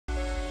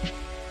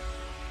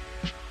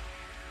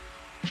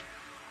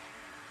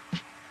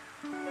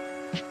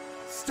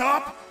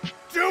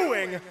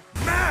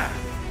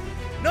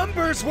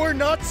Numbers were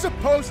not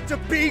supposed to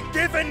be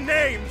given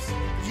names.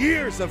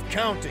 Years of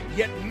counting,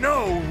 yet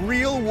no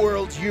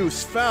real-world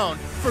use found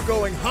for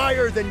going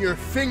higher than your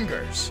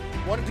fingers.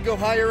 Wanted to go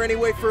higher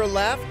anyway for a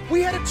laugh?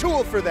 We had a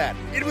tool for that.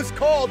 It was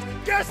called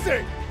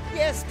guessing.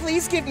 Yes,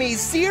 please give me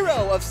 0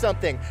 of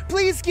something.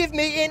 Please give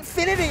me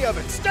infinity of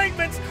it.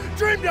 Statements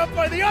dreamed up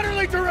by the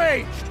utterly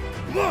deranged.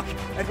 Look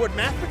at what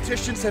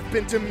mathematicians have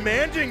been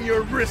demanding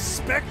your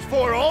respect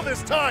for all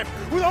this time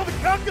with all the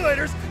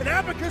calculators and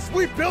abacus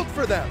we built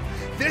for them.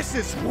 This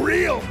is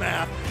real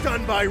math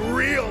done by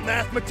real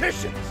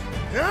mathematicians.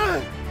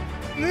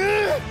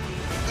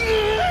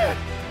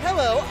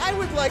 Hello, I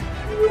would like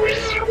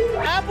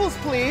apples,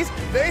 please.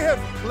 They have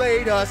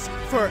played us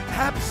for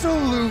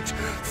absolute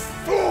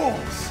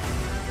fools.